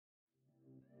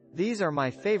These are my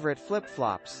favorite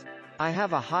flip-flops. I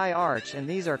have a high arch and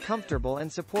these are comfortable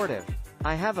and supportive.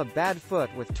 I have a bad foot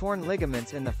with torn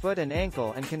ligaments in the foot and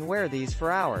ankle and can wear these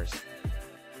for hours.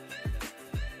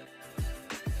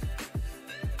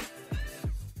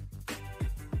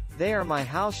 They are my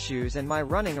house shoes and my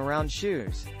running around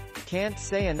shoes. Can't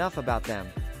say enough about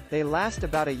them. They last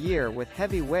about a year with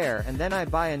heavy wear and then I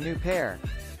buy a new pair.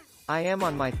 I am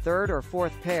on my third or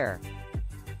fourth pair.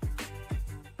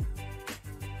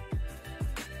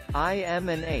 I am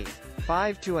an 8.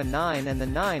 5 to a 9 and the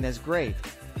 9 is great.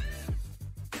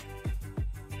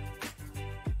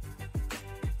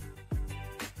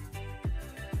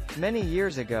 Many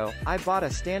years ago, I bought a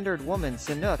standard woman's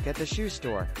Sanuk at the shoe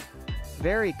store.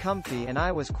 Very comfy and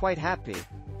I was quite happy.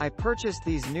 I purchased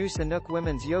these new Sanuk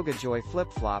women's Yoga Joy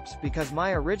flip-flops because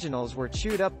my originals were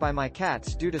chewed up by my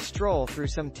cats due to stroll through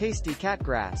some tasty cat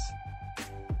grass.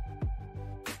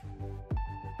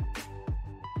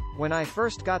 When I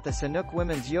first got the Sanuk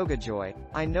women's Yoga Joy,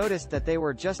 I noticed that they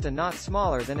were just a knot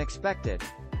smaller than expected.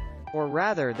 Or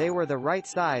rather they were the right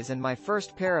size and my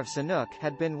first pair of Sanuk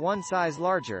had been one size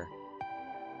larger.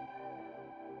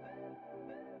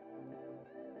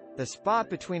 The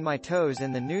spot between my toes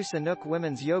in the new Sanuk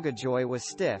women's Yoga Joy was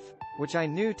stiff, which I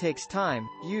knew takes time,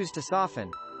 used to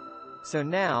soften. So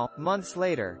now, months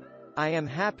later, I am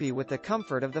happy with the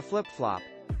comfort of the flip-flop.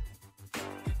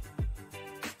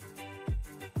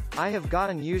 I have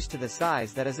gotten used to the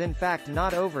size that is in fact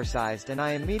not oversized and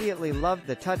I immediately loved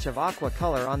the touch of aqua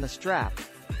color on the strap.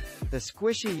 The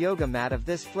squishy yoga mat of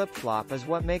this flip-flop is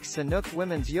what makes Sanuk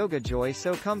women's Yoga Joy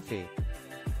so comfy.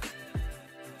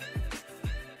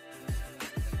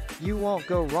 You won't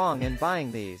go wrong in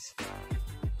buying these.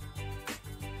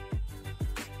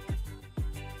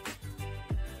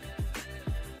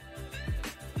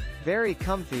 Very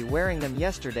comfy wearing them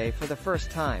yesterday for the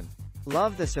first time.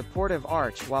 Love the supportive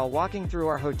arch while walking through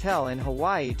our hotel in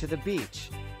Hawaii to the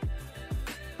beach.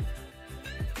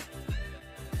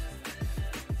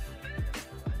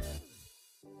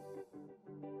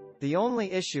 The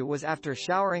only issue was after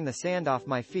showering the sand off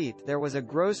my feet there was a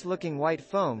gross-looking white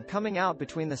foam coming out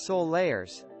between the sole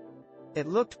layers. It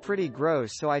looked pretty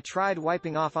gross so I tried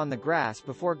wiping off on the grass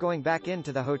before going back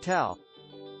into the hotel.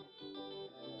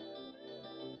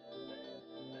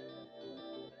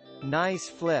 Nice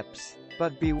flips.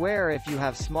 But beware if you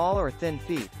have small or thin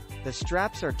feet. The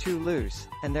straps are too loose,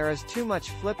 and there is too much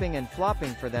flipping and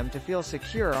flopping for them to feel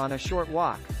secure on a short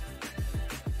walk.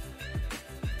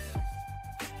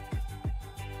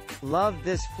 Love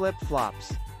this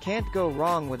flip-flops. Can't go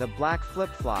wrong with a black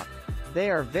flip-flop. They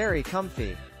are very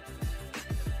comfy.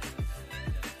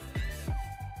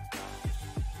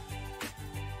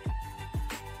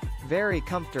 Very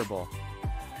comfortable.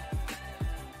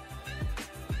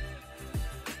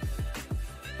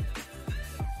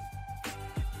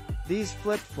 These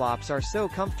flip-flops are so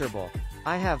comfortable.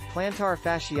 I have plantar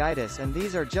fasciitis and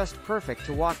these are just perfect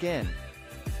to walk in.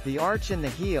 The arch in the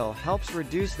heel helps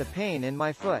reduce the pain in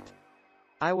my foot.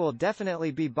 I will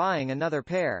definitely be buying another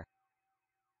pair.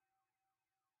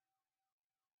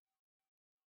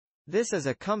 This is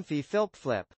a comfy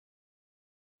flip.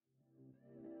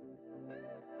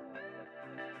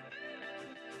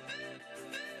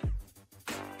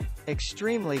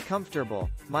 Extremely comfortable.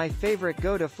 My favorite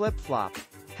go-to flip-flop.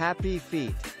 Happy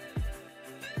feet.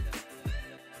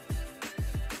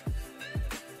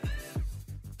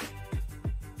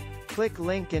 Click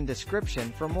link in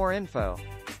description for more info.